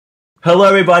Hello,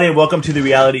 everybody, and welcome to the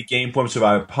Reality Gameform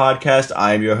Survivor podcast.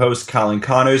 I am your host, Colin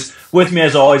Connors. With me,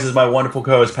 as always, is my wonderful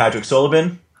co-host, Patrick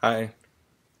Sullivan. Hi.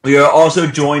 We are also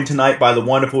joined tonight by the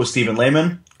wonderful Stephen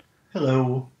Lehman.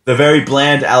 Hello. The very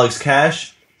bland Alex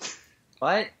Cash.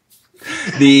 What?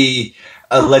 The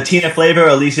Latina flavor,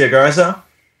 Alicia Garza.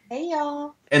 Hey,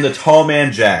 y'all. And the tall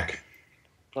man, Jack.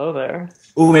 Hello there.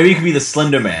 Ooh, maybe you could be the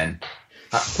Slender Man.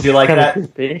 Do you like that?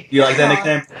 Creepy. Do you like that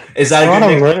nickname? Is that I a want good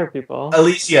to nickname? murder people.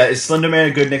 Alicia, is Slender Man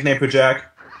a good nickname for Jack?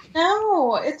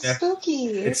 No, it's Yeah. spooky.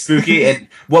 It's spooky. And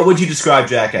what would you describe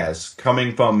Jack as?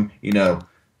 Coming from,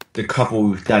 the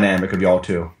couple dynamic of y'all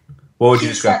two. What would you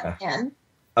Cute describe butt that? man.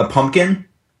 A pumpkin?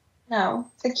 No,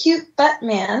 it's a cute butt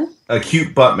man. A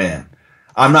cute butt man.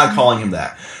 I'm not calling him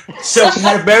that. So we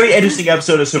had a very interesting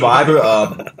episode of Survivor,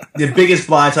 the biggest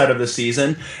blindside of the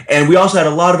season, and we also had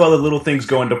a lot of other little things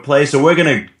go into play. So we're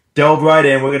gonna delve right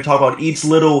in. We're gonna talk about each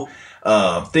little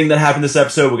thing that happened this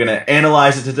episode. We're gonna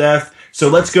analyze it to death. So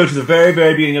let's go to the very,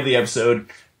 very beginning of the episode,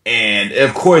 and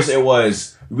of course it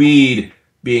was Reed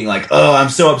being like, "Oh, I'm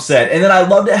so upset," and then I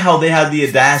loved it how they had the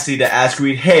audacity to ask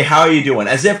Reed, "Hey, how are you doing?"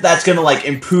 As if that's gonna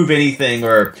improve anything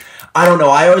or. I don't know.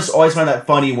 I always find that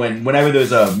funny whenever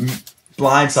there's a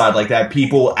blindside like that,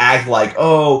 people act like,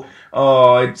 oh,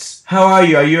 it's how are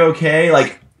you? Are you okay?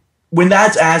 Like when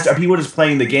that's asked, are people just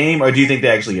playing the game, or do you think they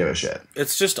actually give a shit?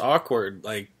 It's just awkward.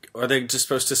 Like, are they just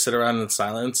supposed to sit around in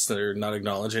silence or not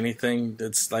acknowledge anything?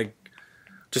 It's like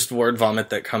just word vomit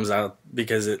that comes out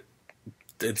because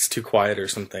it's too quiet or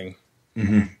something.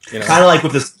 Mm-hmm. You know? Kind of like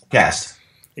with this cast.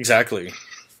 Exactly.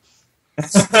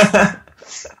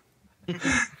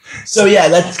 So yeah,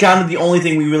 that's kind of the only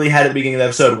thing we really had at the beginning of the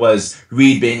episode was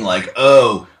Reed being like,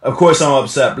 "Oh, of course I'm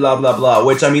upset," blah blah blah.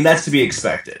 Which I mean, that's to be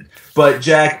expected. But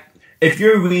Jack, if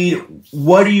you're Reed,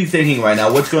 what are you thinking right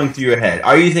now? What's going through your head?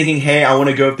 Are you thinking, "Hey, I want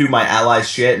to go through my allies'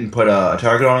 shit and put a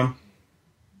target on him"?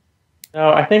 No,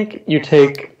 I think you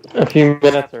take a few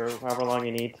minutes or however long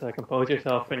you need to compose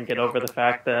yourself and get over the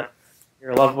fact that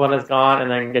your loved one is gone, and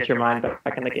then get your mind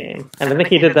back in the game. And I think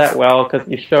he did that well because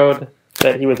he showed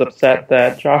that he was upset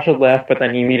that Josh had left, but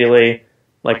then he immediately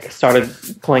started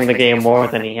playing the game more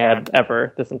than he had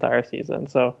ever this entire season.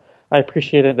 So I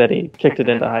appreciated that he kicked it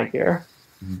into high gear.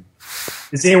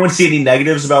 Does anyone see any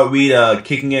negatives about Reed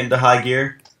kicking it into high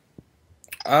gear?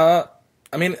 I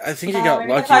mean, I think he got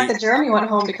maybe lucky. the fact that Jeremy went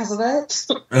home because of it.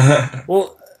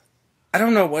 Well, I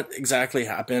don't know what exactly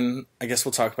happened. I guess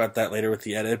we'll talk about that later with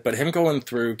the edit. But him going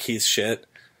through Keith's shit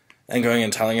and going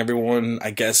and telling everyone, I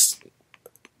guess,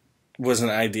 was an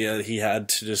idea he had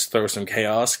to just throw some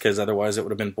chaos, because otherwise it would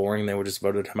have been boring. They would have just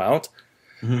voted him out.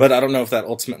 Mm-hmm. But I don't know if that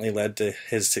ultimately led to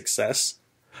his success.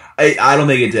 I don't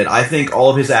think it did. I think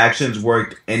all of his actions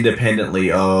worked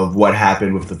independently of what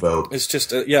happened with the vote. It's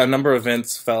just, a number of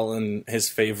events fell in his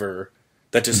favor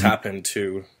that just happened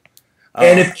to...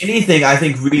 And if anything, I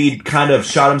think Reed kind of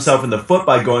shot himself in the foot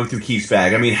by going through Keith's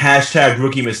bag. I mean, #,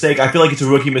 rookie mistake. I feel like it's a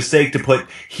rookie mistake to put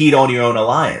heat on your own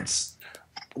alliance.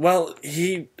 Well,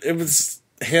 it was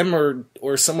him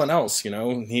or someone else, you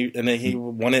know. He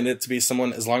wanted it to be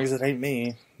someone. As long as it ain't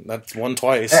me, that's won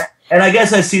twice. And I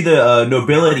guess I see the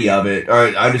nobility of it, or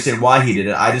I understand why he did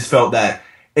it. I just felt that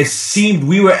it seemed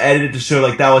we were edited to show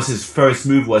like that was his first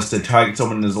move, was to target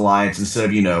someone in his alliance instead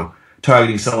of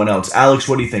targeting someone else. Alex,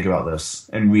 what do you think about this?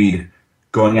 And Reed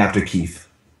going after Keith.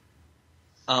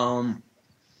 Well,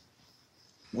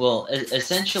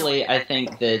 essentially, I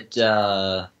think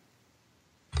that.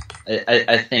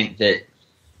 I think that,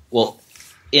 well,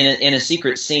 in a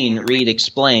secret scene, Reed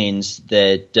explains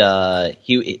that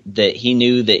he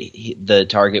knew that the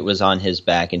target was on his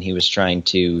back, and he was trying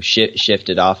to shift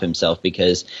it off himself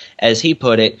because, as he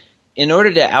put it, in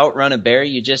order to outrun a bear,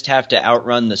 you just have to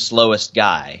outrun the slowest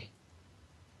guy.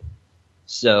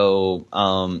 So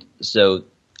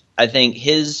I think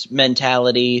his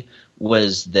mentality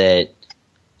was that.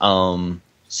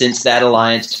 Since that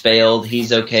alliance failed,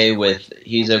 he's okay with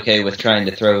trying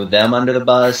to throw them under the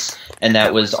bus, and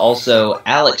that was also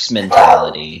Alex's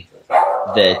mentality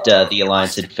that the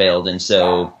alliance had failed, and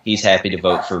so he's happy to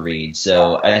vote for Reed.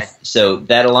 So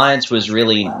that alliance was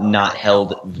really not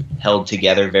held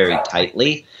together very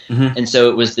tightly, and so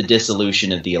it was the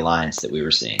dissolution of the alliance that we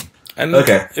were seeing. And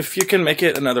if you can make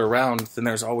it another round, then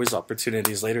there's always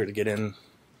opportunities later to get in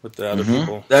with the other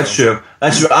people. That's true.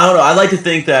 That's true. I don't know. I like to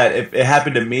think that if it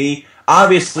happened to me,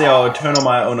 obviously I would turn on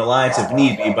my own alliance if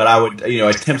need be, but I would,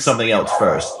 attempt something else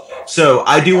first. So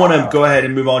I do want to go ahead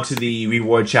and move on to the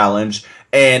reward challenge.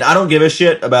 And I don't give a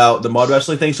shit about the mud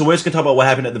wrestling thing, so we're just going to talk about what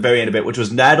happened at the very end of it, which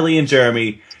was Natalie and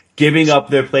Jeremy giving up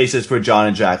their places for John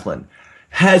and Jacqueline.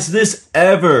 Has this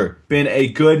ever been a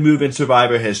good move in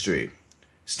Survivor history?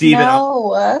 Steven.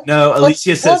 No. No,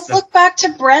 Alicia says Let's look back to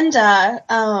Brenda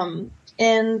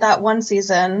in that one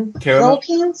season. Caramel?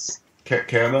 Philippines?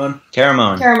 Caramon?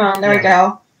 Caramon. There we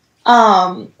go.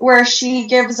 Where she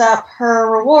gives up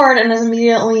her reward and is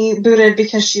immediately booted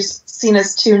because she's seen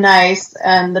as too nice,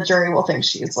 and the jury will think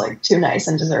she's like too nice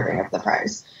and deserving of the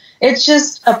prize. It's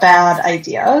just a bad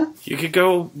idea. You could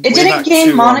go. It didn't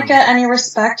gain Monica any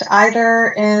respect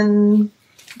either in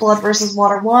Blood versus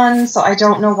Water 1, so I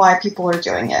don't know why people are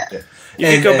doing it. You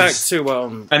could go back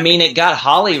to. I mean, it got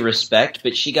Holly respect,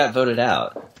 but she got voted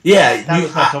out. Yeah, That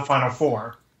was not the final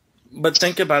four. But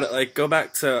think about it. Like, go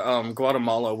back to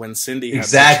Guatemala when Cindy had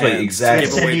Exactly. the chance to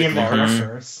give away Cindy the and the car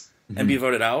Crushers. and be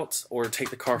voted out, or take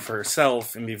the car for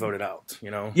herself and be voted out.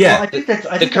 You know. Yeah. Well, I think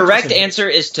The correct answer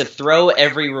is to throw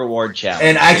every reward challenge.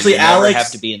 And actually, you never Alex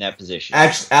have to be in that position.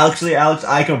 Alex,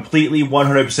 I completely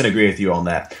 100% agree with you on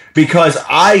that. Because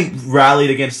I rallied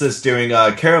against this during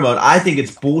Caramon. I think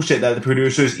it's bullshit that the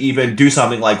producers even do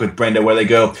something like with Brenda, where they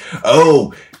go,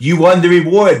 oh, you won the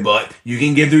reward, but you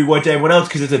can give the reward to everyone else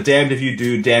because it's a damned if you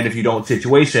do, damned if you don't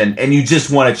situation, and you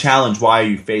just want to challenge why are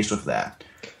you faced with that.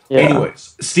 Yeah.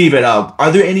 Anyways, Steven,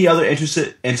 are there any other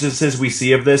instances we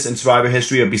see of this in Survivor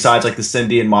history, besides like the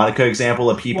Cindy and Monica example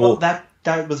of people? Well,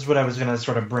 that was what I was going to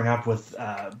sort of bring up with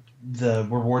the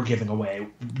reward giving away.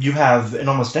 You have, in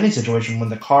almost any situation, when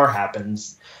the car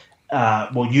happens,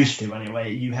 used to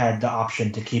anyway, you had the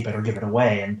option to keep it or give it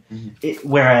away. And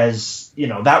whereas,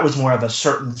 that was more of a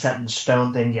certain set in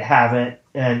stone thing. You have it,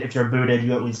 and if you're booted,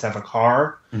 you at least have a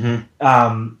car.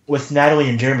 With Natalie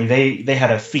and Jeremy, they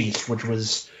had a feast, which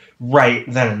was right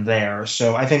then and there.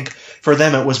 So I think for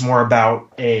them it was more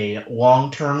about a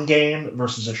long-term gain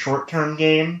versus a short-term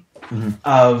gain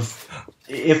of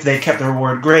if they kept the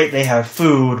reward, great, they have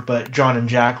food, but John and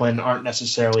Jacqueline aren't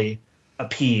necessarily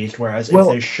appeased, whereas if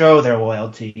they show their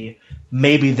loyalty,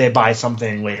 maybe they buy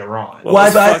something later on.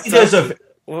 What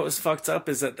was fucked up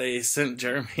is that they sent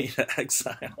Jeremy to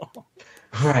exile.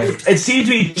 Right. It seemed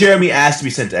to be Jeremy asked to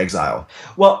be sent to exile.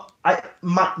 Well,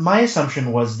 my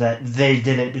assumption was that they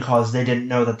did it because they didn't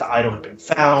know that the idol had been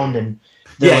found, and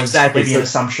there was maybe an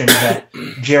assumption that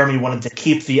Jeremy wanted to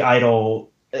keep the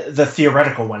idol, the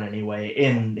theoretical one anyway,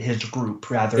 in his group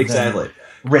rather than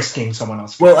risking someone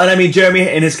else. Well, and I mean, Jeremy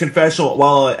in his confessional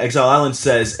while on Exile Island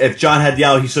says, if John had the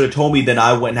idol, he should have told me, then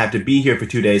I wouldn't have to be here for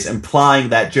 2 days, implying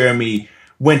that Jeremy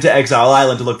went to Exile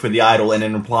Island to look for the idol, and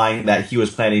then implying that he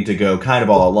was planning to go kind of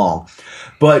all along.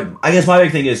 But I guess my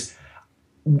big thing is,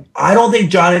 I don't think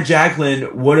John and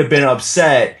Jacqueline would have been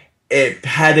upset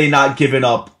had they not given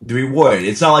up the reward.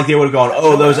 It's not like they would have gone,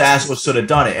 oh, those assholes should have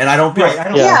done it. And I don't feel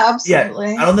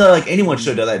absolutely. I don't know like anyone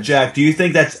should have done that. Jack, do you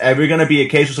think that's ever going to be a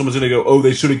case where someone's going to go, oh,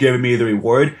 they should have given me the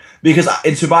reward? Because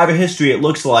in Survivor history, it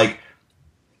looks like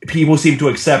people seem to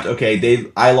accept,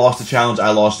 okay, I lost the challenge,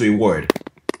 I lost the reward.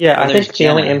 Yeah, I think the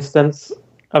only instance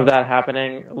of that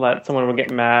happening, that someone would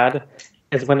get mad,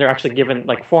 is when they're actually given,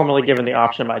 like, formally given the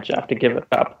option by Jeff to give it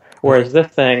up. Whereas this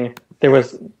thing,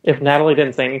 if Natalie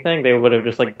didn't say anything, they would have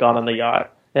just, like, gone on the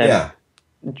yacht and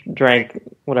drank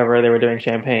whatever they were doing,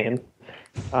 champagne.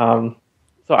 So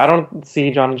I don't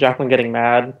see John and Jacqueline getting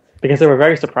mad, because they were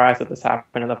very surprised that this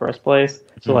happened in the first place.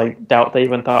 So, doubt they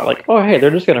even thought, like, oh, hey,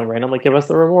 they're just going to randomly give us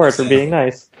the reward for being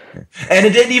nice. And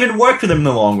it didn't even work for them in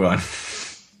the long run.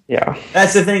 Yeah.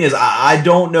 That's the thing is, I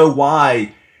don't know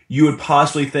why you would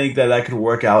possibly think that could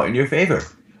work out in your favor.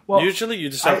 Well, usually you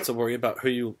just have to worry about who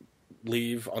you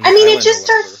leave on the it just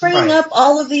starts bringing up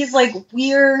all of these, like,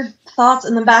 weird thoughts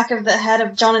in the back of the head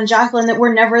of John and Jacqueline that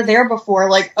were never there before.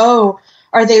 Like, oh,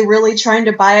 are they really trying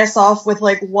to buy us off with,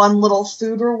 like, one little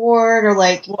food reward? Or,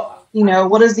 like,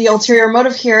 what is the ulterior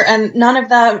motive here? And none of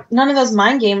those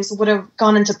mind games would have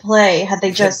gone into play had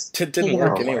they just... It didn't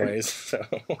work anyways, so...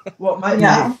 Well,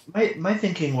 my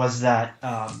thinking was that,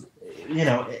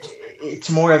 it's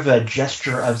more of a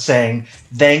gesture of saying,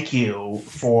 thank you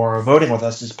for voting with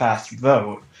us this past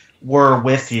vote. We're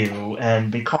with you,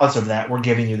 and because of that, we're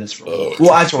giving you this reward.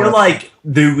 Well, I feel like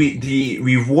the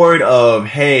reward of,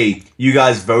 hey, you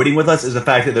guys voting with us is the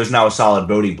fact that there's now a solid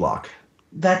voting block.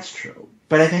 That's true.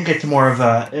 But I think it's more of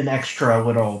an extra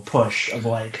little push of,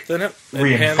 like, I know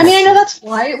that's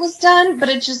why it was done, but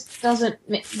it just doesn't...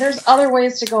 There's other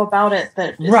ways to go about it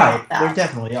that... Right, there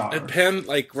definitely are. And Pam,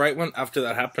 like, right when after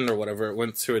that happened or whatever, it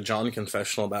went to a John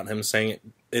confessional about him saying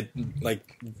it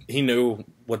like, he knew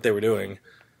what they were doing,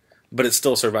 but it's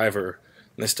still Survivor,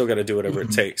 and they still got to do whatever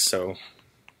it takes, so...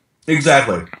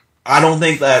 Exactly. I don't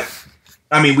think that...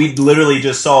 I mean, we literally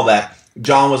just saw that.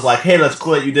 John was like, hey, let's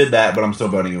quit, you did that, but I'm still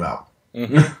voting you out.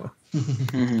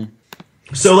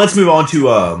 So let's move on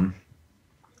to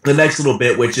the next little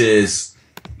bit, which is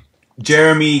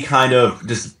Jeremy kind of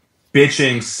just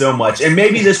bitching so much. And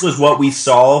maybe this was what we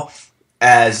saw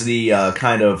as the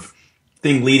kind of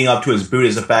thing leading up to his boot,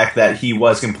 is the fact that he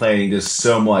was complaining just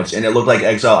so much, and it looked like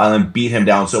Exile Island beat him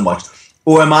down so much.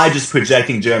 Or am I just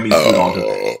projecting Jeremy's boot onto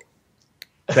it?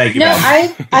 Thank you, No,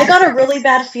 man. I got a really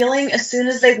bad feeling as soon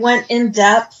as they went in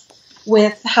depth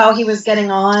with how he was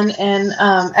getting on in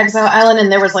Exile Island,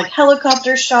 and there was like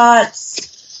helicopter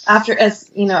shots after, as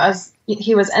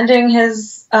he was ending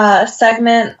his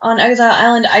segment on Exile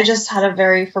Island. I just had a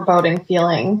very foreboding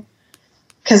feeling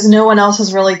because no one else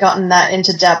has really gotten that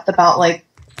into depth about like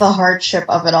the hardship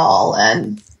of it all,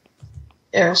 and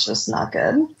it was just not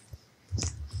good.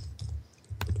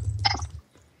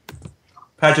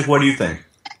 Patrick, what do you think?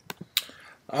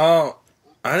 I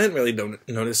didn't really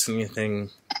notice anything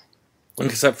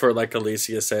except for, like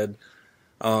Alicia said,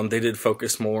 they did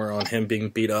focus more on him being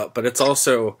beat up, but he's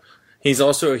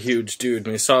also a huge dude.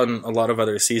 And we saw in a lot of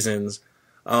other seasons,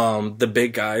 the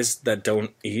big guys that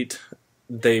don't eat,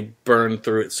 they burn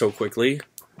through it so quickly,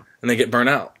 and they get burnt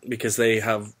out because they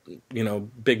have,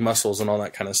 big muscles and all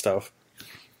that kind of stuff.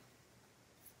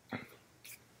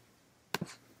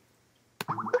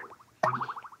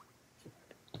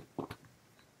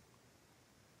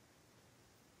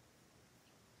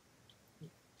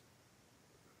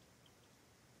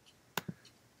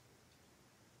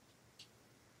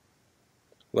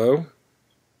 Hello?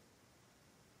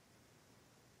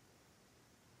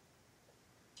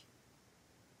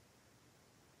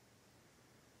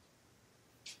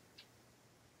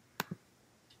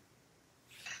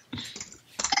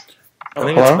 I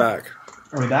think it's back.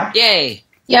 Are we back? Yay!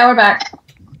 Yeah, we're back.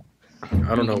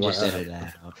 I don't know why. Just edit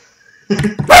that out.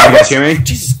 You guys hear me?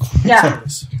 Jesus Christ.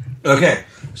 Yeah. Okay,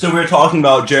 so we were talking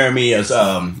about Jeremy as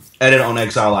edit on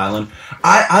Exile Island.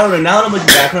 I don't know. Now that I'm looking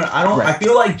back on it, I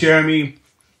feel like Jeremy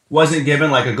wasn't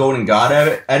given like a golden god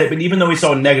edit, but even though we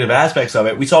saw negative aspects of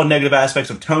it, we saw negative aspects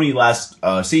of Tony last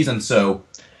season. So,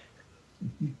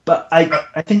 but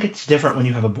I think it's different when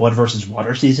you have a blood versus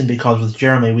water season, because with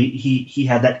Jeremy, he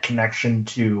had that connection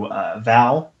to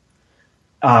Val,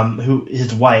 who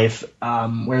his wife,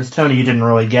 whereas Tony, you didn't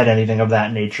really get anything of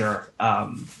that nature.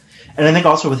 And I think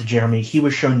also with Jeremy, he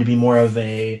was shown to be more of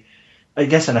an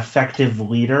effective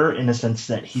leader, in a sense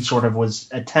that he sort of was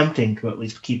attempting to at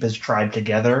least keep his tribe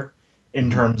together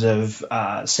in terms of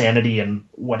sanity and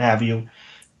what have you.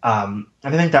 I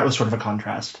think that was sort of a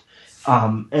contrast.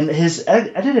 And his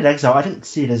edited Exile, I didn't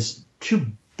see it as too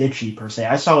bitchy per se.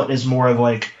 I saw it as more of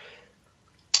like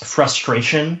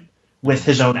frustration with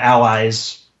his own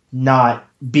allies not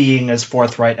being as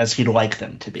forthright as he'd like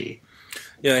them to be.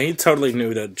 Yeah, he totally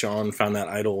knew that John found that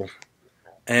idol,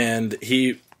 and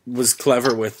he was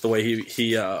clever with the way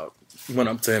he went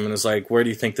up to him and was like, "Where do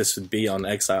you think this would be on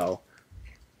Exile?"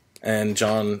 And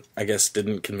John, I guess,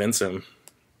 didn't convince him.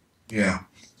 yeah.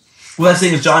 Well, that's the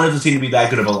thing is, John doesn't seem to be that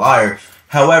good of a liar.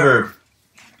 However,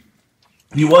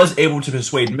 he was able to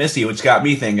persuade Missy, which got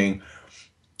me thinking,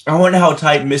 I wonder how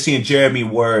tight Missy and Jeremy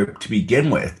were to begin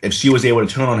with, if she was able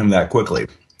to turn on him that quickly.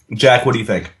 Jack, what do you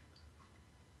think?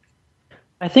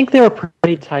 I think they were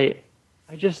pretty tight.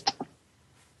 I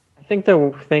think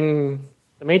the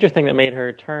major thing that made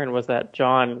her turn was that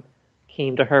John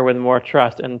came to her with more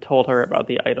trust and told her about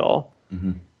the idol.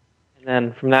 Mm-hmm. And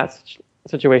then from that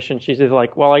situation, she's either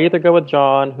like, well, I either go with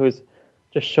John, who's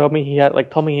just told me he has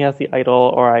the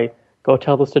idol, or I go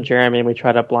tell this to Jeremy and we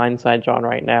try to blindside John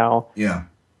right now. Yeah.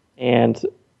 And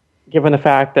given the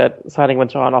fact that siding with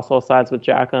John also sides with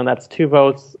Jacqueline, that's 2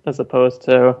 votes as opposed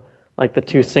to like the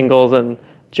 2 singles and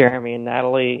Jeremy and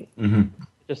Natalie. Mm-hmm.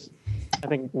 Just, I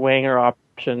think weighing her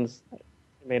options, it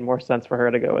made more sense for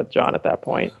her to go with John at that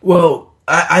point. Well,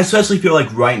 I especially feel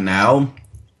like right now,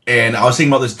 and I was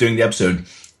thinking about this during the episode,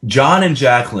 John and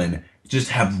Jacqueline just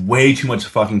have way too much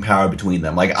fucking power between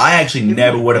them. Like, I actually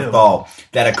never would have thought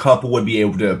that a couple would be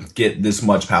able to get this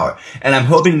much power. And I'm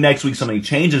hoping next week something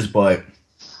changes, but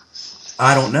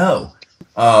I don't know.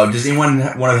 Does anyone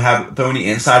want to throw any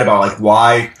insight about like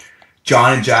why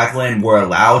John and Jacqueline were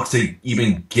allowed to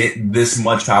even get this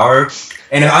much power?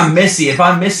 And if I'm Missy,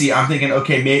 I'm thinking,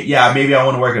 okay, maybe I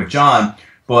want to work with John,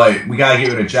 but we gotta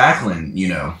get rid of Jacqueline,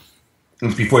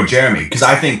 before Jeremy, because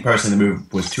I think personally the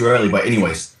move was too early. But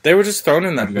anyways, They were just thrown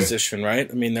in that position, right?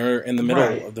 I mean, they were in the middle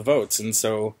Right. of the votes, and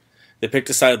so they picked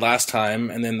a side last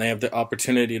time, and then they have the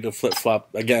opportunity to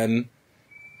flip-flop again.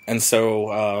 And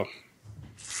so,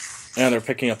 they're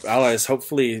picking up allies.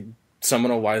 Hopefully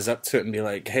someone will wise up to it and be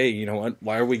like, hey, you know what?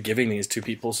 Why are we giving these 2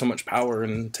 people so much power,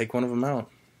 and take one of them out?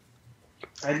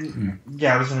 I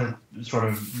was going to sort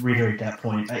of reiterate that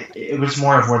point. It was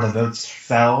more of where the votes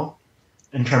fell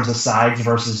in terms of sides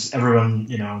versus everyone,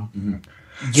 Mm-hmm.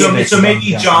 So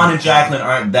maybe John and Jacqueline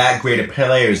aren't that great at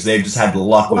players. They've just had the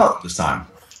luck with it this time.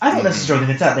 I don't necessarily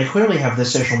think it's that. They clearly have the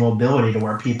social mobility to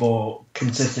where people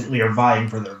consistently are vying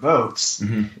for their votes.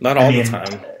 Mm-hmm. Not all the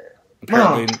time.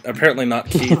 Apparently not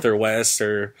Keith or Wes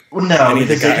or any of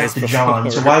the guys to John.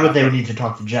 So why would they need to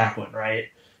talk to Jacqueline, right?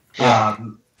 Yeah.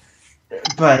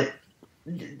 But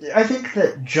I think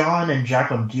that John and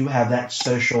Jacqueline do have that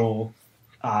social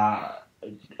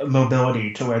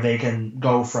mobility to where they can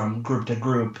go from group to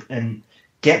group and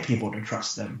get people to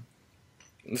trust them.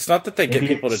 It's not that they get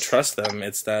people to trust them;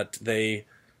 it's that they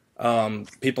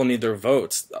people need their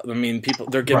votes. I mean,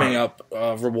 they're giving up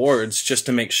rewards just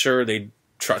to make sure they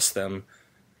trust them,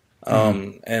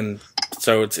 and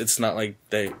so it's not like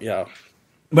they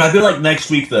But I feel like next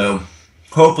week though,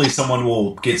 hopefully someone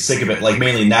will get sick of it, like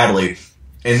mainly Natalie,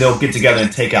 and they'll get together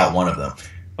and take out one of them.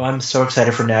 Oh, I'm so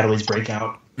excited for Natalie's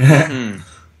breakout.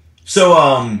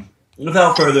 So,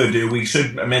 without further ado, we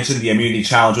should mention the immunity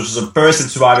challenge, which is a first in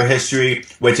Survivor history,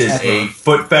 which is a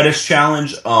foot fetish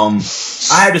challenge. I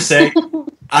have to say,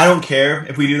 I don't care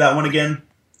if we do that one again.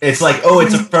 It's like,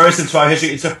 it's a first in Survivor history.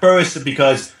 It's a first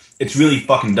because it's really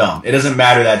fucking dumb. It doesn't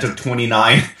matter that it took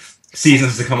 29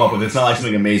 seasons to come up with it. It's not like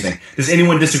something amazing. Does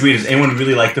anyone disagree? Does anyone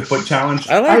really like the foot challenge?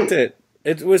 I liked it.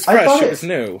 It was fresh. It was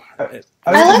new. I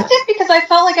liked it because I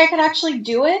felt like I could actually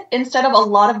do it instead of a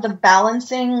lot of the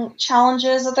balancing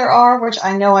challenges that there are, which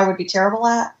I know I would be terrible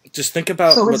at. Just think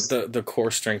about what the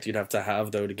core strength you'd have to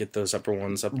have, though, to get those upper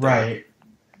ones up there. Right.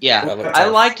 Yeah, I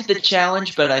liked the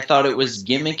challenge, but I thought it was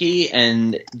gimmicky,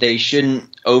 and they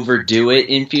shouldn't overdo it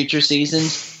in future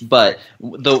seasons. But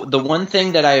the one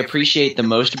thing that I appreciate the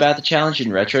most about the challenge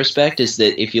in retrospect is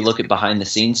that if you look at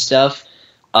behind-the-scenes stuff,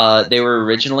 they were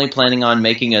originally planning on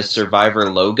making a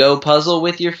Survivor logo puzzle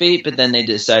with your feet, but then they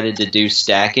decided to do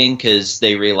stacking because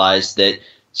they realized that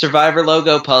Survivor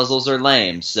logo puzzles are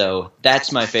lame. So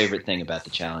that's my favorite thing about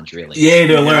the challenge, really. Yeah,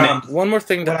 they're learning. One more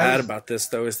thing to add about this,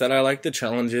 though, is that I like the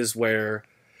challenges where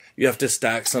you have to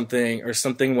stack something or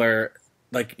something where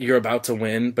like you're about to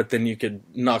win, but then you could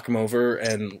knock them over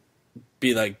and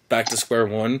be like back to square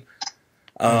one.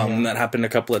 That happened a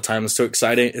couple of times. So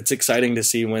exciting! It's exciting to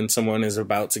see when someone is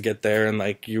about to get there and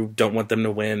like you don't want them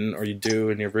to win, or you do,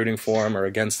 and you're rooting for them or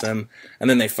against them, and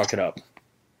then they fuck it up.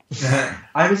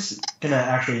 I was gonna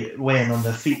actually weigh in on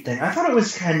the feet thing. I thought it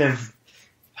was kind of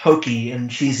hokey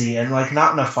and cheesy, and like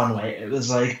not in a fun way. It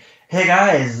was like, "Hey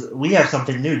guys, we have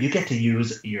something new. You get to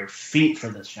use your feet for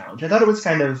this challenge." I thought it was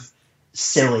kind of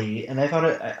silly, and I thought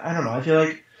I don't know. I feel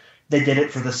like they did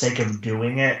it for the sake of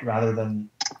doing it rather than.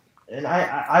 And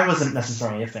I wasn't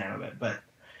necessarily a fan of it, but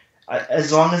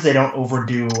as long as they don't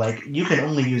overdo, like, you can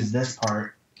only use this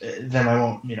part, then I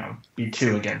won't, be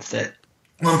too against it.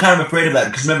 Well, I'm kind of afraid of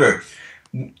that, because remember,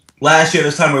 last year,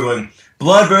 this time, we were going,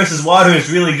 blood versus water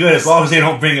is really good as long as they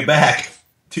don't bring it back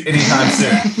anytime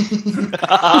soon.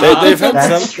 They've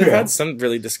had some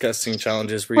really disgusting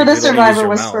challenges where for you the Survivor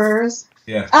Whisperers.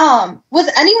 Yeah. Was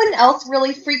anyone else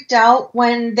really freaked out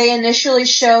when they initially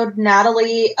showed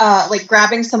Natalie like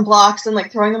grabbing some blocks and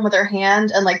like throwing them with her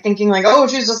hand and like thinking like, oh,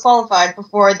 she's disqualified,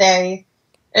 before they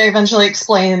eventually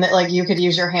explained that like you could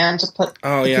use your hand to put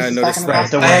I noticed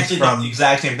that. I actually did the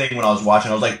exact same thing when I was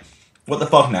watching. I was like, what the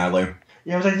fuck, Natalie?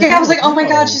 Yeah, I was like, oh my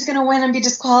god, she's gonna win and be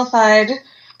disqualified.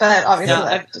 But obviously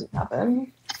that didn't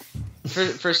happen.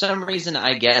 For some reason,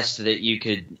 I guessed that you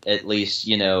could at least,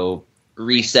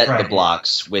 reset the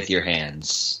blocks with your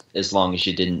hands, as long as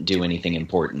you didn't do anything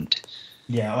important.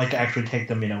 Yeah, like actually take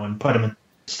them, and put them in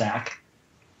the stack.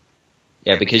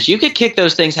 Yeah, because you could kick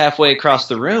those things halfway across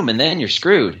the room, and then you're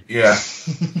screwed. Yeah.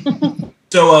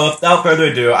 So, without further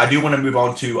ado, I do want to move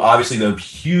on to, obviously, the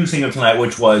huge thing of tonight,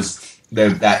 which was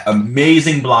that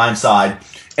amazing blindside,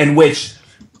 in which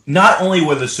not only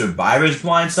were the survivors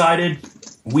blindsided,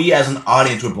 we as an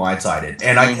audience were blindsided.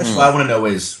 And I guess what I want to know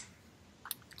is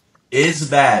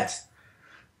that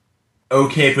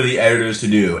okay for the editors to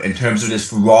do in terms of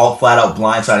just raw, flat-out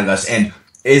blindsiding us? And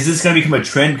is this going to become a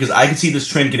trend? Because I can see this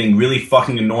trend getting really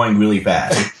fucking annoying really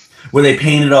fast. Where they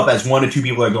paint it up as one or two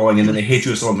people are going and then they hit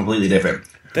you with something completely different.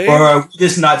 Or are we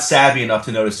just not savvy enough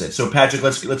to notice it? So, Patrick,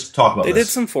 let's talk about this. They did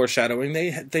some foreshadowing.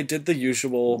 They did the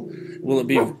usual. Will it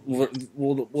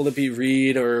be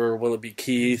Reed or will it be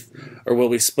Keith, or will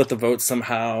we split the vote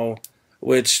somehow?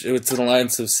 Which it's an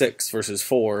alliance of 6 versus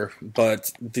 4,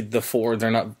 but the 4, they're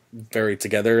not very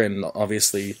together, and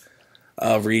obviously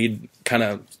Reed kind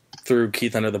of threw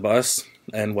Keith under the bus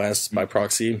and Wes by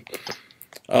proxy.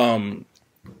 Stop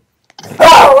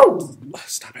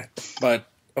it! But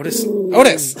Otis.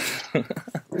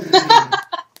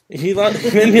 He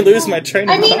made me lose my train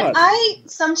of thought. I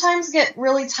sometimes get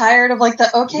really tired of like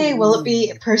will it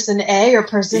be person A or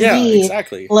person B? Yeah,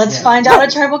 exactly. Let's find out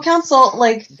at tribal council.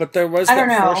 But there was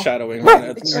foreshadowing,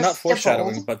 or not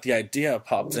foreshadowing, but the idea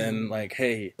popped in, like,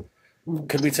 hey,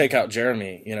 could we take out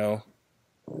Jeremy? You know,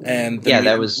 and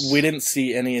we didn't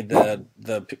see any of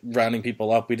the rounding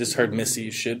people up. We just heard Missy,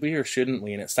 should we or shouldn't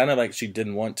we? And it sounded like she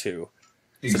didn't want to.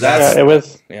 Exactly. So it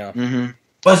was. Yeah. Mm-hmm.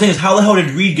 But the thing is, how the hell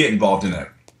did Reed get involved in it?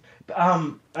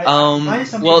 My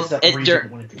assumption is that Reed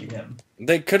didn't want to beat him.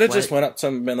 They could have just went up to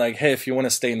him and been like, hey, if you want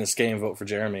to stay in this game, vote for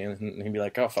Jeremy. And he'd be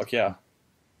like, oh, fuck yeah.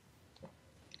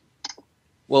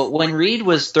 Well, when Reed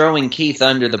was throwing Keith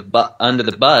under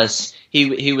the bus,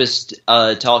 he was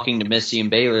talking to Missy and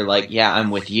Baylor like, yeah,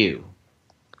 I'm with you.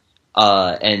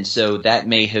 And so that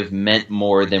may have meant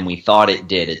more than we thought it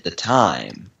did at the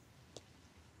time.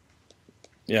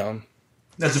 Yeah.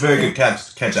 That's a very good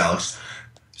catch, Alex.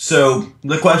 So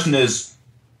the question is,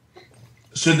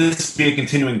 should this be a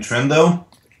continuing trend, though?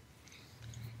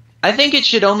 I think it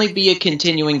should only be a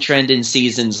continuing trend in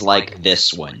seasons like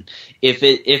this one.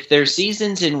 If there's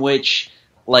seasons in which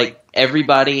like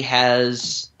everybody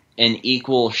has an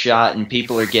equal shot and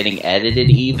people are getting edited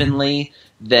evenly,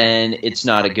 then it's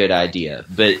not a good idea.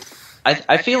 But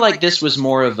I feel like this was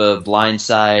more of a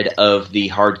blindside of the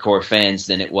hardcore fans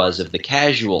than it was of the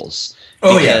casuals.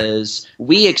 Because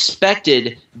we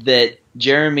expected that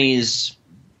Jeremy's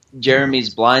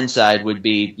blindside would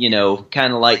be, you know,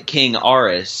 kind of like King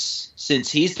Aris.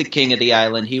 Since he's the king of the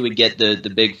island, he would get the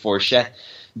big foreshadowing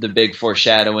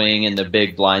and the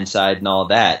big blindside and all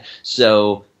that.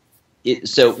 So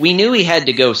we knew he had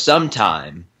to go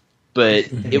sometime,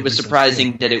 but it was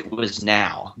surprising that it was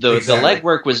now. The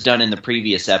legwork was done in the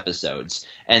previous episodes,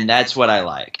 and that's what I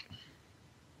like.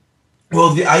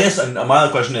 Well, I guess my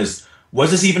other question is, was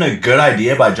this even a good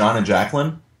idea by John and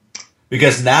Jacqueline?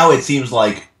 Because now it seems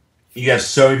like you have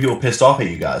so many people pissed off at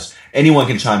you guys. Anyone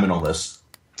can chime in on this.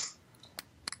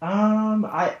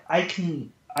 I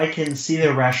can see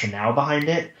the rationale behind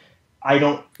it. I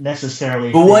don't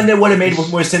necessarily. But wouldn't it would have made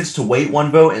more sense to wait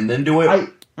one vote and then do it?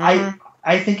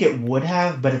 I think it would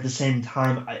have, but at the same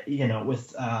time,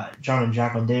 with John and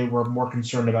Jacqueline, they were more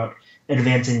concerned about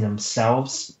advancing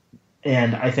themselves,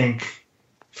 and I think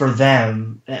for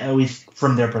them, at least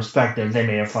from their perspective, they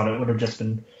may have thought it would have just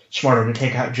been smarter to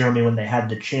take out Jeremy when they had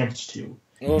the chance to,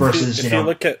 versus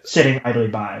sitting idly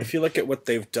by. If you look at what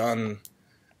they've done,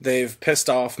 they've pissed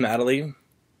off Natalie.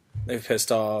 They've pissed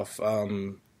off.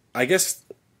 I guess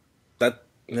that's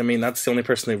the only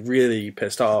person they really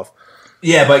pissed off.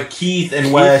 Yeah, but Keith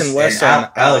and Wes and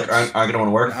Alec aren't going to want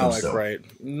to work with them still. Right?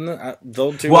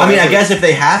 They'll do. Well, I guess if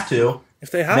they have to.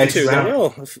 If they have to, they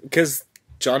will. Because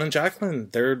John and Jacqueline,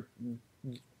 they're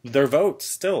votes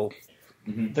still.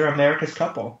 They're America's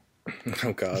couple.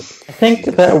 Oh, God. I think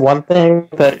that one thing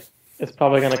that is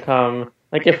probably going to come,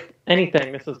 like if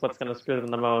anything, this is what's going to screw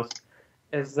them the most,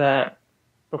 is that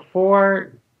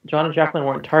before John and Jacqueline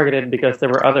weren't targeted because there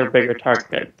were other bigger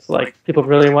targets. Like, people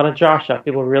really wanted Josh out.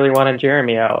 People really wanted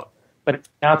Jeremy out. But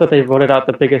now that they voted out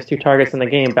the biggest two targets in the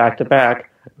game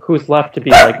back-to-back, who's left to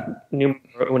be, like,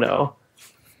 numero uno?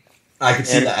 I can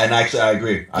see that, and actually I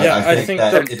agree. I think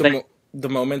that the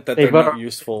moment that they're not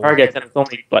useful... targets, and it's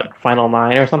only, final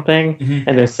 9 or something,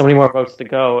 and there's so many more votes to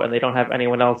go, and they don't have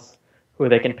anyone else who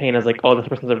they can paint as like, oh, this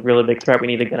person's a really big threat, we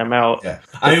need to get him out. Yeah.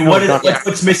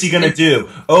 What's Missy going to do?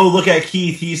 Oh, look at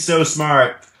Keith, he's so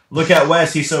smart. Look at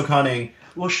Wes, he's so cunning.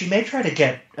 Well, she may try to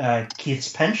get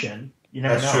Keith's pension. You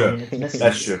never know. True.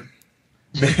 That's true.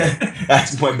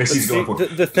 That's what Missy's going for.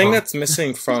 The thing that's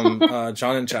missing from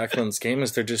John and Jacqueline's game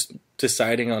is they're just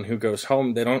deciding on who goes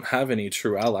home. They don't have any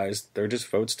true allies. They're just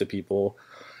votes to people.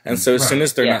 And so as soon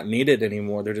as they're not needed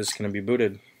anymore, they're just going to be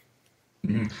booted.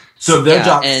 Mm-hmm. So their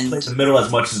job is to play in the middle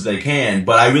as much as they can,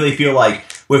 but I really feel like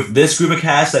with this group of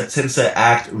cast that tends to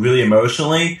act really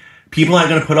emotionally, people aren't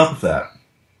going to put up with that.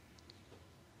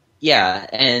 Yeah,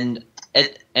 and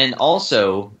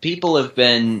also people have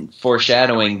been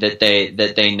foreshadowing that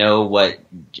they know what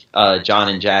John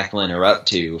and Jacqueline are up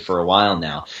to for a while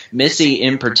now. Missy,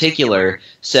 in particular,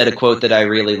 said a quote that I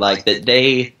really like, that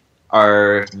they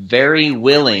are very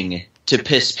willing to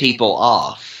piss people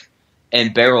off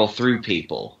and barrel through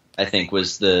people, I think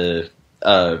was the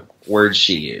word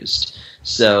she used.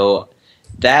 So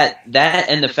that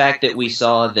and the fact that we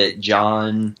saw that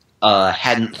John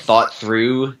hadn't thought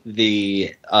through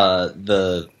the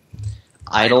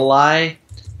idol lie,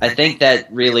 I think that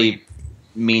really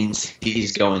means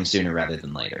he's going sooner rather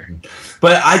than later.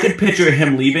 But I could picture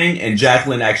him leaving and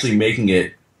Jacqueline actually making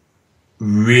it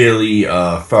really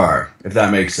far, if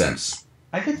that makes sense.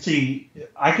 I could see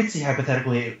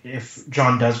hypothetically if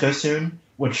John does go soon,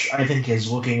 which I think is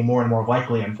looking more and more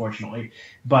likely, unfortunately.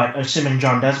 But assuming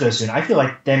John does go soon, I feel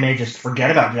like they may just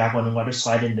forget about Jacqueline and let her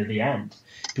slide into the end.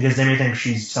 Because they may think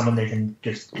she's someone they can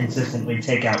just consistently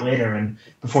take out later, and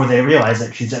before they realize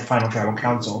that she's at Final Tribal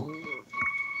Council.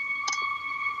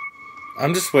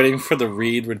 I'm just waiting for the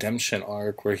Reed redemption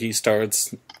arc where he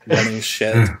starts running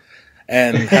shit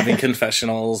and having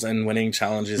confessionals and winning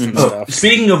challenges and stuff.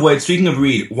 Speaking of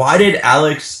Reed, why did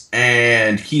Alex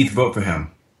and Keith vote for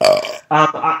him?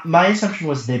 My assumption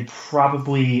was they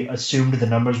probably assumed the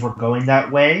numbers were going that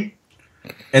way.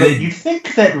 And but you'd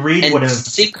think that Reed would have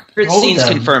secret scenes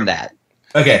confirm that.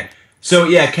 Okay, so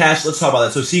yeah, Cash, let's talk about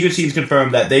that. So secret scenes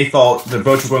confirmed that they thought the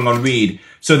votes were going on Reed.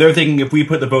 So they're thinking if we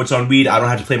put the votes on Reed, I don't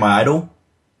have to play my idol?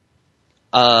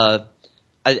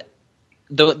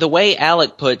 The way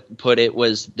Alec put it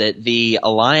was that the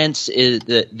alliance is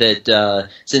that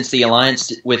since the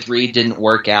alliance with Reed didn't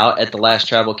work out at the last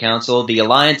tribal council, the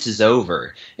alliance is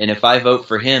over. And if I vote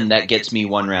for him, that gets me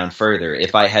one round further.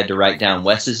 If I had to write down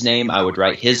Wes's name, I would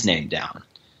write his name down.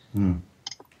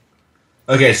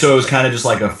 Okay, so it was kind of just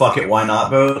like a fuck it, why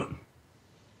not vote?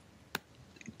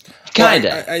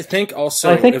 Kinda. Well, I think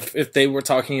also if they were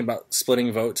talking about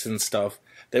splitting votes and stuff,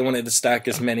 they wanted to stack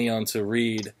as many onto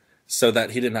Reed so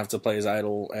that he didn't have to play his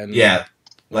idol. And yeah,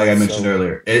 like I mentioned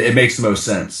earlier, it makes the most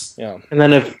sense. Yeah. And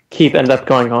then if Keith ends up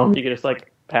going home, you could just like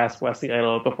pass Wes the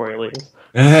idol before he leaves.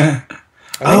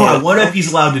 I wonder if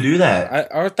he's allowed to do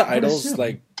that. Aren't the idols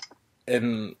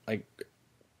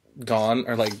gone,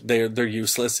 or like they're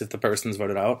useless if the person's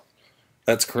voted out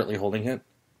that's currently holding it?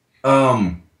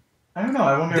 I don't know.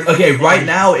 I wonder. Okay, right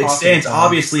now it stands.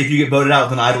 Obviously, if you get voted out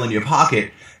with an idol in your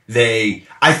pocket,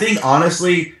 I think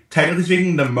honestly, technically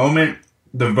speaking, the moment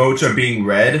the votes are being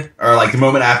read, or like the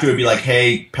moment after, it would be like,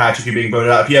 "Hey, Patrick, you're being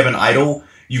voted out." If you have an idol,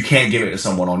 you can't give it to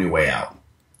someone on your way out.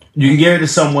 You can give it to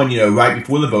someone, right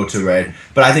before the votes are read.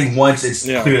 But I think once it's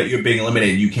clear that you're being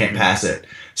eliminated, you can't pass it.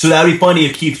 So that would be funny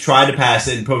if Keith tried to pass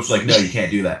it and Pope's like, "No, you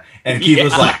can't do that." And Keith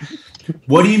was like,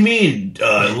 "What do you mean,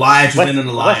 alliance within an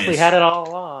alliance?" Wesley had it all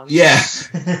along. Yeah,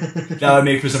 that would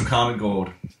make for some comic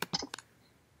gold.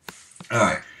 All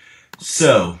right,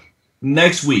 so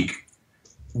next week,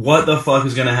 what the fuck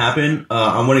is going to happen?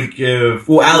 I'm going to give.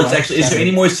 Well, Alex, actually, is there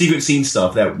any more secret scene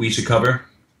stuff that we should cover?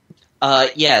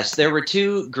 Yes, there were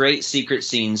two great secret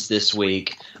scenes this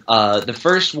week. The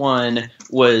first one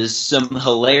was some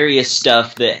hilarious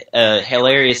stuff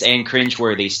hilarious and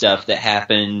cringeworthy stuff that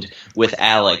happened with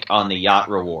Alec on the yacht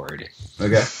reward.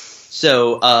 Okay.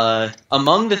 So,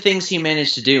 among the things he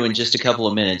managed to do in just a couple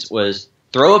of minutes was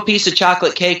throw a piece of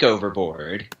chocolate cake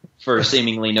overboard for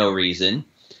seemingly no reason,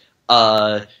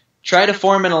 try to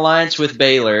form an alliance with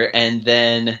Baylor, and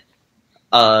then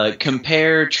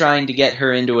compare trying to get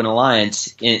her into an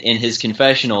alliance in his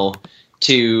confessional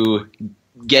to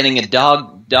getting a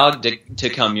dog to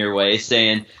come your way,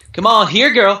 saying, "Come on,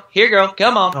 here girl,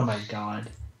 come on." Oh my god.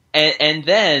 And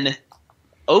then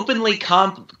openly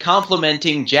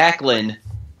complimenting Jacqueline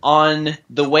on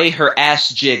the way her ass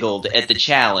jiggled at the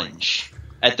challenge,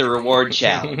 at the reward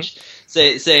challenge.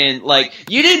 Saying, like,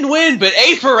 "You didn't win, but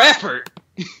A for effort."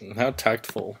 How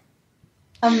tactful.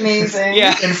 Amazing.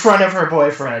 Yeah. In front of her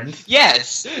boyfriend.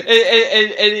 Yes.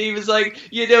 And he was like,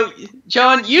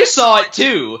 "John, you saw it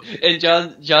too." And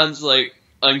John's like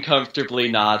uncomfortably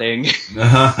nodding.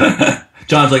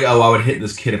 John's like, "Oh, I would hit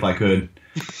this kid if I could."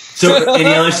 So, any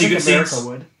other secret scenes?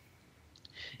 Would.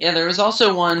 Yeah, there was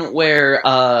also one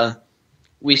where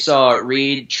we saw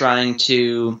Reed trying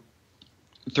to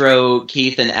throw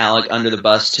Keith and Alec under the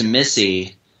bus to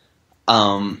Missy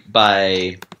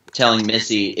by telling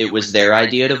Missy it was their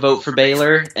idea to vote for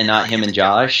Baylor and not him and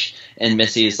Josh. And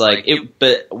Missy's like,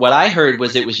 but what I heard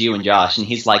was it was you and Josh. And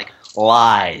he's like,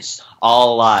 "Lies,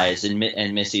 all lies." And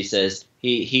Missy says,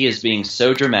 he is being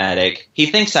so dramatic. He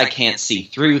thinks I can't see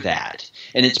through that.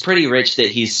 And it's pretty rich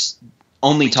that he's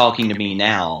only talking to me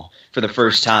now for the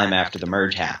first time after the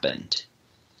merge happened.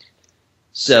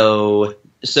 So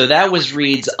that was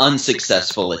Reed's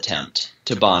unsuccessful attempt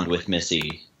to bond with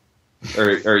Missy.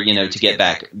 Or to get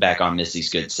back on Missy's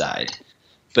good side.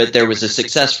 But there was a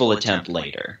successful attempt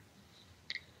later.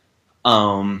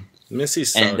 Missy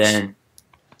sucks.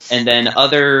 And then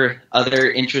other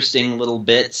interesting little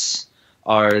bits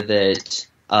are that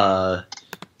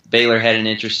Baylor had an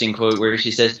interesting quote where she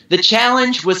says, "The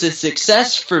challenge was a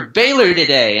success for Baylor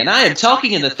today, and I am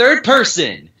talking in the third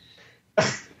person."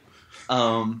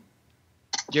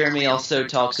 Jeremy also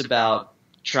talks about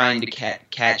trying to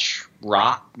catch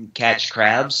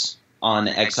crabs on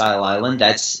Exile Island.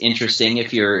 That's interesting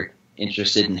if you're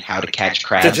interested in how to catch Did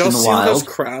crabs y'all in the see those wild.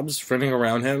 crabs running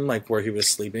around him, like where he was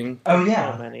sleeping? Oh So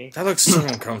yeah. many. That looks so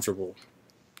uncomfortable.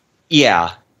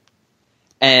 Yeah.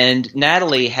 And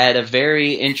Natalie had a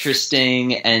very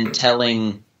interesting and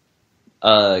telling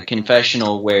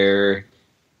confessional where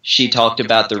she talked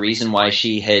about the reason why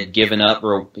she had given up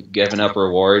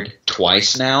reward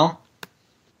twice now.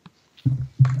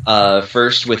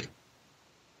 First with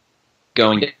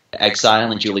going to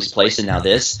exile in Julie's place, and now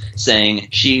this, saying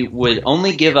she would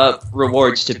only give up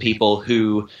rewards to people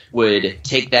who would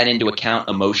take that into account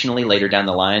emotionally later down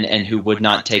the line and who would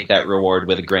not take that reward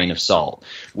with a grain of salt,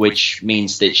 which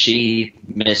means that she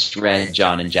misread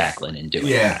John and Jacqueline in doing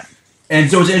that. And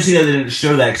so it's interesting that they didn't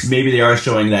show that, because maybe they are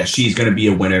showing that she's going to be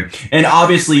a winner. And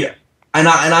obviously, and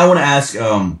I want to ask,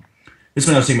 this is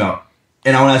what I was thinking about,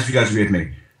 and I want to ask if you guys agree with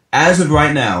me. As of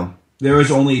right now, there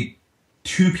is only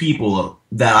 2 people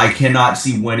that I cannot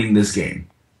see winning this game,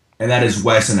 and that is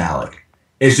Wes and Alec.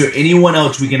 Is there anyone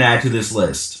else we can add to this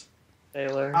list?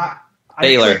 Taylor.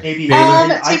 Baylor. Maybe Take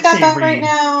I'd that say back Reed. right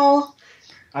now.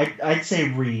 I'd say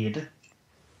Reed.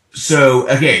 So,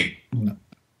 okay,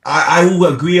 I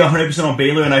will agree 100% on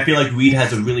Baylor, and I feel like Reed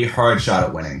has a really hard shot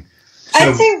at winning. So,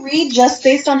 I'd say Reed just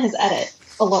based on his edit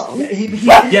alone.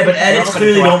 yeah, but edits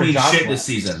clearly don't mean shit this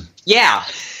season. Yeah.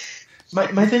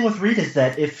 My thing with Reed is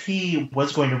that if he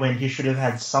was going to win, he should have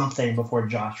had something before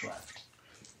Josh left.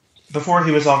 Before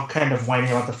he was all kind of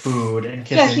whining about the food and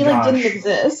kissing Yeah, he Josh. didn't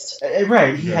exist.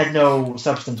 Right, he had no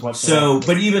substance whatsoever. So,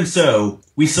 but even so,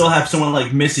 we still have someone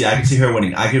like Missy. I can see her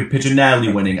winning. I can picture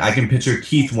Natalie winning. I can picture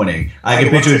Keith winning. I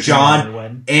can picture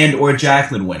John and or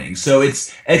Jacqueline winning. So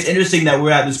it's interesting that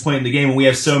we're at this point in the game and we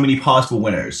have so many possible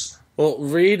winners. Well,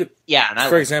 Reed, Yeah,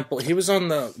 for example, he was on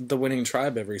the winning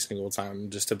tribe every single time,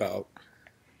 just about.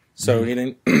 So he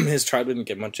didn't. His tribe didn't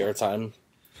get much airtime.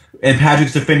 And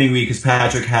Patrick's defending Reed because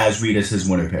Patrick has Reed as his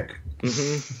winner pick.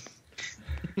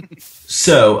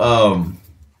 So,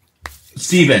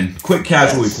 Steven, quick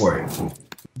casual report.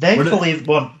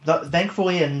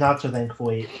 Thankfully and not so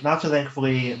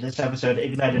thankfully, this episode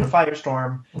ignited a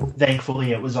firestorm.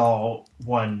 Thankfully, it was all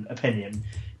one opinion.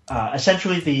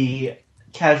 Essentially, the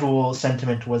casual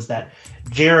sentiment was that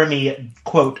Jeremy,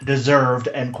 quote, deserved,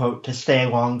 end quote, to stay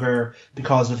longer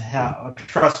because of how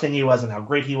trusting he was and how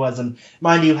great he was. And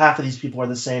mind you, half of these people are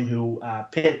the same who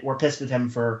were pissed at him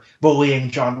for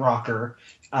bullying John Rocker.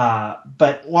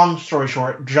 But long story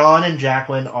short, John and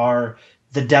Jacqueline are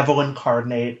the devil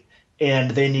incarnate,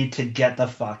 and they need to get the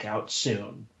fuck out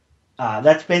soon.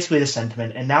 That's basically the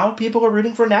sentiment. And now people are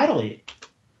rooting for Natalie.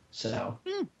 So,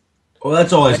 Well,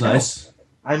 that's always nice.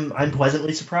 I'm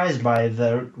pleasantly surprised by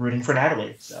the rooting for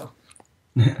Natalie. So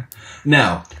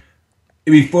Now,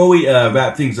 before we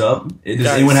wrap things up, does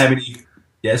anyone have any?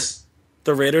 Yes.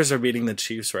 The Raiders are beating the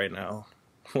Chiefs right now.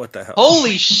 What the hell?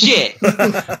 Holy shit!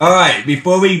 All right.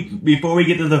 Before we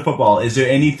get to the football, is there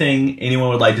anything anyone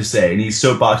would like to say? Any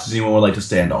soapboxes anyone would like to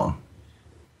stand on?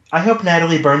 I hope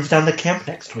Natalie burns down the camp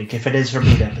next week if it is her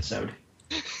big episode.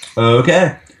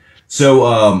 Okay. So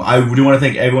I do want to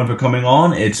thank everyone for coming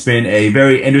on. It's been a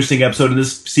very interesting episode, and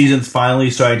this season's finally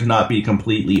starting to not be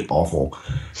completely awful.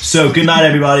 So good night,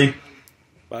 everybody.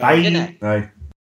 Bye. Bye. Good night. Bye.